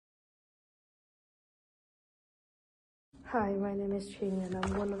Hi, my name is Ching and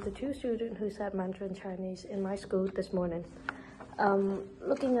I'm one of the 2 students who sat Mandarin Chinese in my school this morning.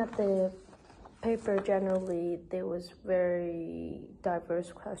 Looking at the paper generally, there was very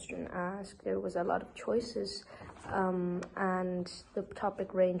diverse question asked. There was a lot of choices and the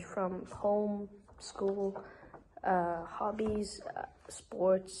topic ranged from home, school, hobbies,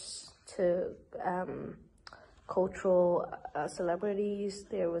 sports to cultural celebrities.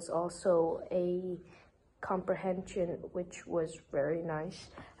 There was also a comprehension which was very nice,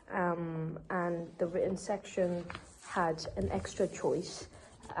 and the written section had an extra choice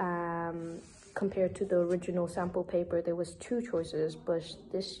compared to the original sample paper. There was 2 choices, but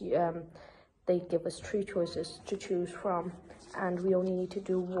this they give us 3 choices to choose from, and we only need to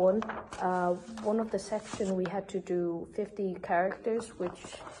do one. One of the section we had to do 50 characters,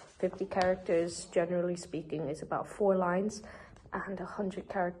 which 50 characters generally speaking is about 4 lines, and 100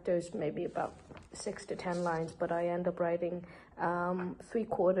 characters maybe about 6 to 10 lines, but I end up writing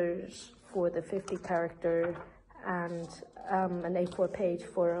 3/4 for the 50 character and an A4 page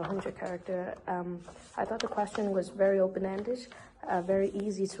for 100 character. I thought the question was very open-ended, very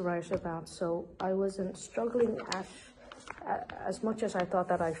easy to write about, so I wasn't struggling as much as I thought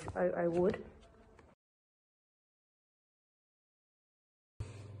that I would.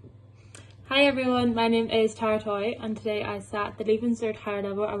 Hi everyone, my name is Tara Toye and today I sat the Leaving Cert Higher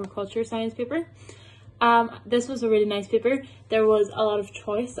Level Agriculture Science paper. This was a really nice paper. There was a lot of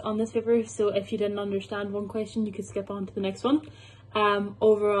choice on this paper, so if you didn't understand one question you could skip on to the next one.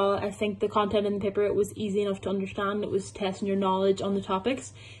 Overall, I think the content in the paper, it was easy enough to understand. It was testing your knowledge on the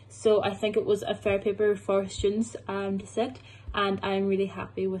topics, so I think it was a fair paper for students to sit, and I'm really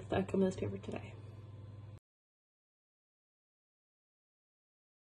happy with the outcome of this paper today.